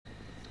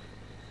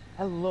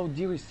Hello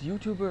dearest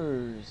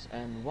YouTubers,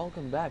 and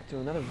welcome back to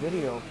another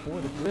video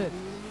for the drift,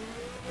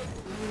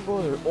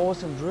 for the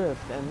awesome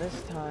drift. And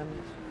this time,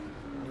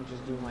 let me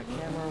just do my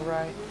camera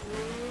right.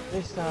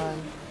 This time,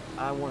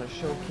 I want to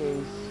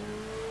showcase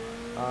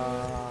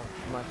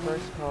my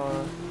first car,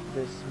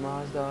 this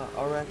Mazda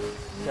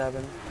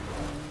RX-7,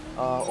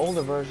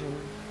 older version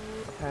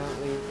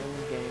apparently in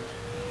the game.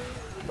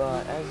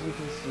 But as you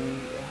can see,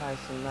 it has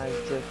some nice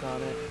drift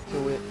on it,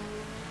 to it.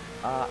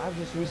 I've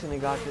just recently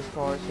got this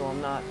car, so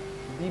I'm not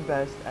the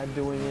best at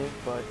doing it,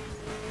 but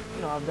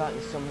you know, I've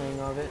gotten some hang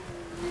of it.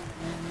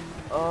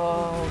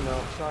 Oh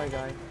no, sorry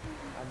guy.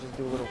 I just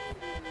do a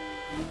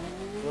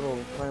little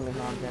friendly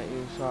honk at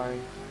you, sorry.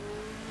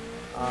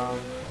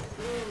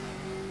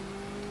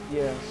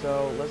 Yeah,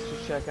 so let's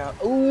just check out.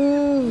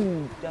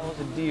 Ooh, that was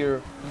a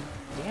deer.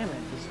 Damn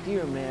it, this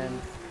deer, man.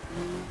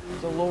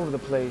 It's all over the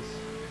place.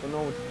 Don't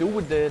know what to do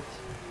with it.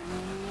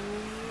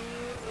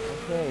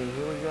 Okay,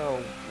 here we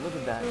go. Look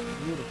at that,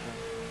 beautiful.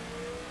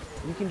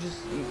 You can just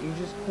you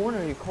just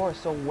corner your car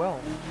so well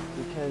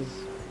because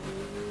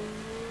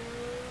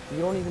you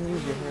don't even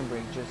use your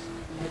handbrake. Just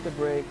hit the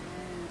brake.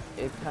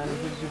 It kind of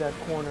gives you that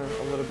corner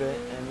a little bit,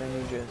 and then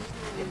you just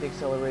hit the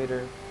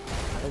accelerator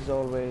as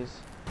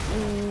always.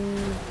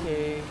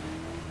 Okay,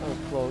 that was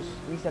close.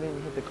 At least I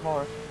didn't hit the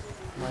car.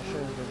 My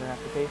insurance doesn't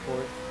have to pay for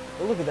it.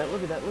 But look at that!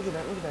 Look at that! Look at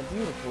that! Look at that!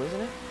 Beautiful, isn't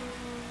it?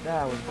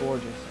 That was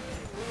gorgeous.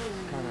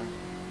 It's kind of.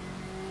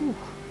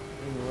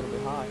 Maybe a little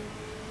bit high.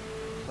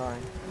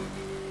 Sorry.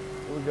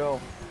 Here we go.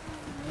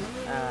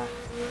 A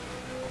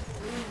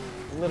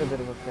little bit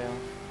of a fail.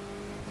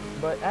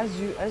 But as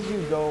you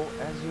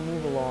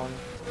move along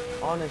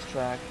on this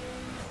track,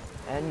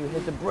 and you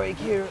hit the brake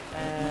here,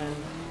 and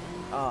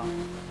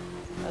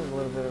that's a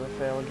little bit of a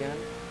fail again.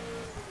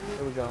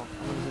 Here we go.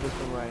 I'm gonna do this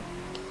one right.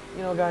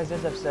 You know, guys,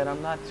 as I've said,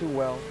 I'm not too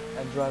well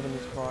at driving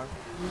this car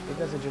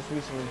because I just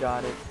recently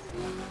got it.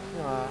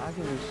 You know, I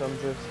can do some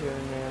drifts here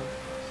and there.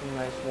 Some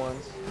nice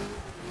ones,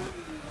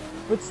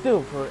 but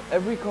still, for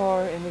every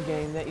car in the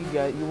game that you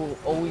get, you will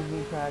always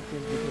need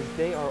practice because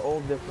they are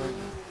all different.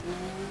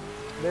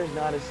 There's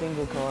not a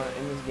single car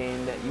in this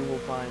game that you will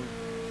find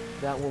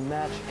that will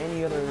match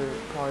any other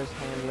car's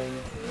handling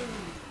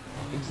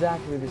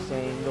exactly the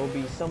same. There'll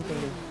be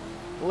something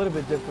a little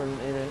bit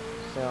different in it,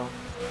 so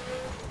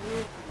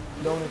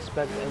don't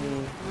expect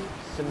any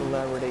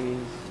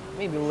similarities.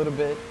 Maybe a little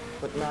bit,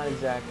 but not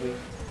exactly.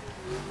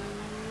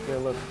 Here,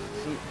 look,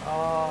 see,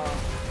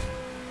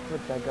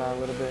 flip that guy a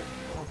little bit,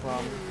 no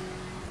problem.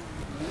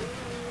 I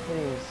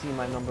didn't even see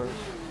my numbers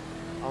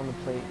on the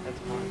plate, that's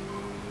fine.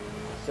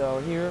 So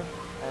here,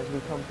 as we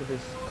come to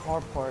this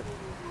car part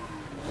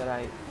that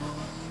I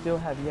still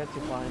have yet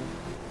to find,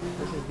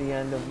 this is the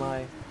end of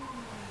my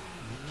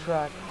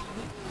track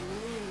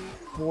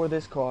for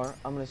this car.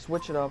 I'm going to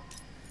switch it up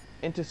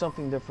into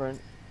something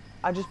different.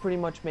 I just pretty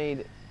much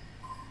made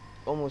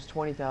almost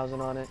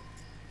 20,000 on it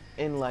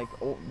in like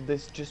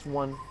this just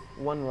one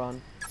run,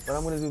 but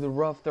I'm going to do the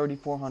rough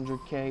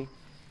 3400K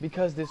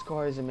because this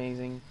car is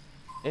amazing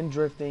in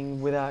drifting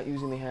without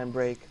using the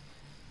handbrake,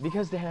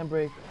 because the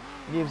handbrake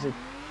gives it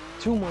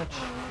too much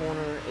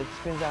corner, it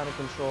spins out of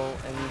control,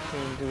 and you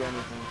can't do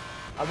anything.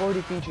 I've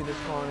already featured this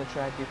car on the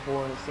track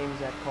before in the same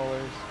exact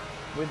colors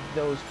with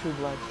those two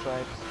black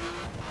stripes,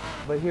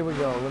 but here we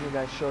go. Let me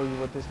guys show you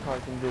what this car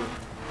can do.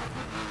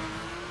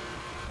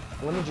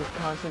 Let me just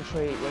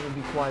concentrate, let me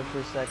be quiet for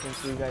a second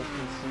so you guys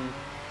can see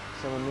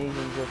some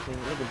amazing drifting.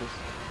 Look at this.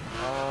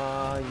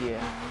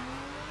 Yeah.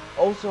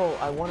 Also,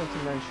 I wanted to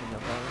mention,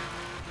 okay,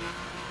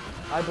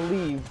 I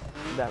believe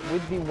that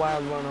with the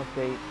Wild Run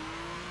update,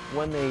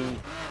 when they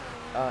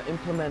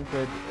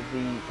implemented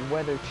the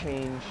weather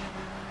change,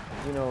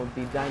 you know,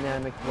 the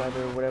dynamic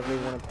weather, whatever you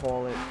want to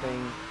call it,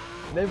 thing,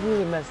 they've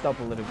really messed up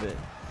a little bit.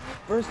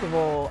 First of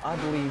all, I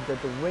believe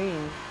that the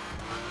rain,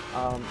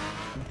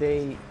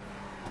 they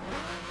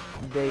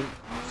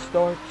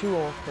start too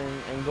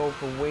often and go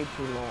for way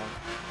too long.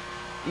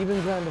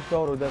 Even Grand Theft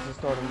Auto doesn't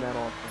start them that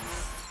often.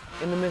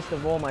 In the midst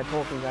of all my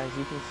talking, guys,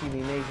 you can see the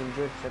amazing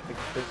drifts that this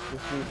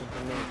region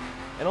can make.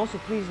 And also,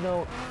 please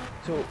note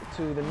to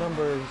the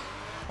numbers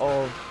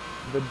of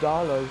the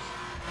dollars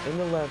in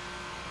the left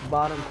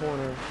bottom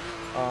corner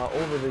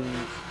over the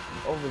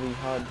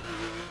HUD,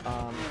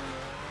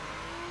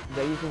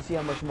 that you can see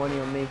how much money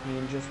I'm making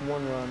in just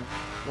one run.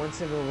 One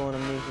single run,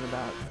 I'm making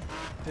about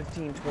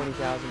 15,000 to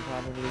 20,000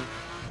 probably.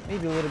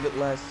 Maybe a little bit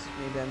less,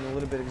 maybe I'm a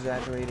little bit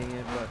exaggerating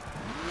it, but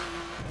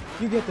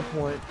you get the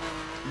point.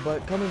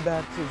 But coming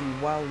back to the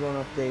Wild Run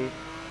update,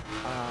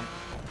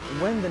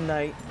 when the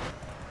night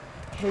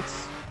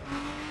hits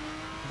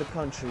the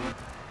country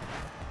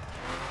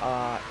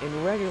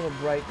in regular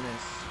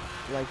brightness,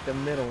 like the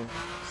middle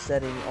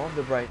setting of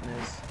the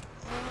brightness,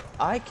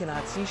 I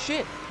cannot see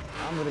shit.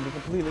 I'm going to be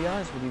completely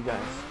honest with you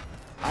guys.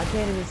 I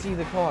can't even see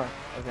the car,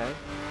 okay?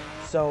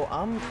 So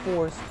I'm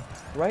forced,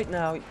 right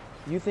now,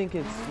 you think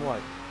it's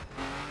what?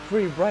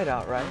 Pretty bright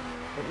out, right?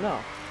 But no,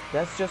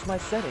 that's just my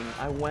setting.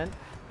 I went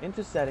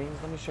into settings,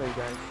 let me show you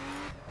guys.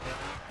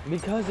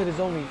 Because it is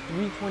only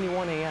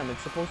 3:21 a.m.,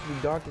 it's supposed to be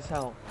dark as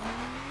hell.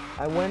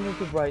 I went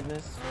into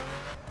brightness,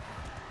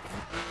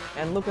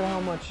 and look at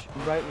how much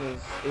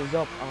brightness is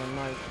up on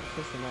my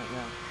system right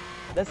now.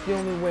 That's the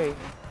only way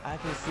I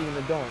can see in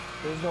the dark.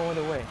 There's no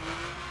other way.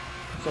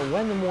 So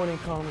when the morning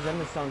comes and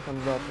the sun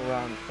comes up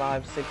around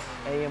 5, 6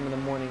 a.m. in the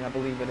morning, I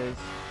believe it is,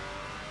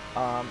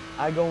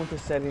 I go into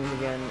settings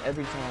again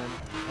every time,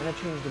 and I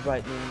change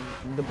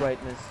the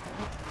brightness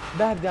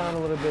back down a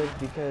little bit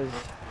because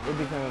it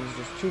becomes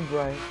just too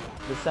bright.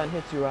 The sun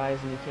hits your eyes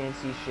and you can't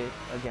see shit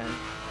again.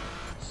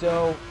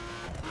 So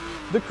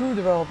the crew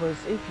developers,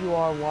 if you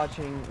are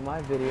watching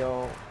my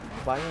video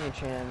by any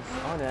chance,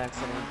 on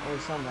accident, or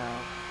somehow,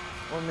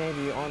 or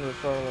maybe on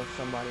referral of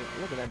somebody,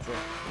 look at that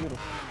drift,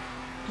 beautiful.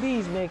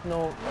 Please make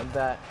note of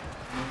that.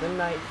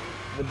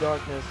 The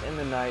darkness in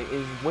the night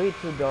is way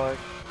too dark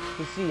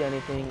to see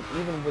anything,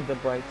 even with the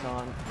brights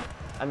on.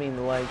 I mean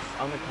the lights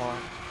on the car.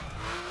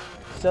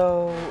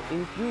 So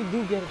if you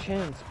do get a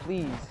chance,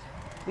 please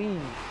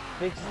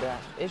fix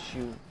that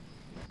issue.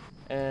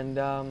 And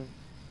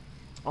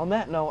on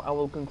that note, I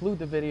will conclude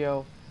the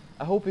video.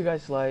 I hope you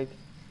guys like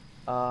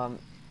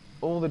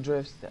all the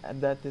drifts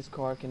that this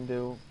car can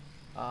do.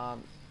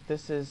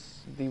 This is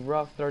the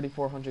rough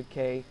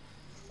 3400K,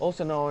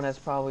 also known as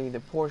probably the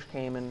Porsche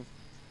Cayman.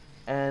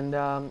 And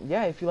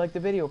yeah, if you like the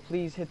video,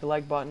 please hit the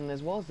like button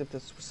as well as hit the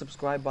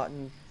subscribe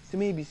button to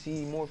maybe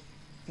see more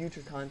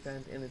future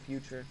content in the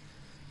future.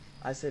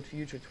 I said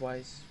future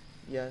twice,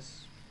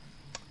 yes.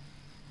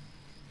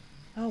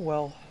 Oh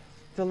well,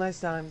 till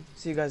next time,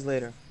 see you guys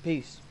later.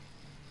 Peace.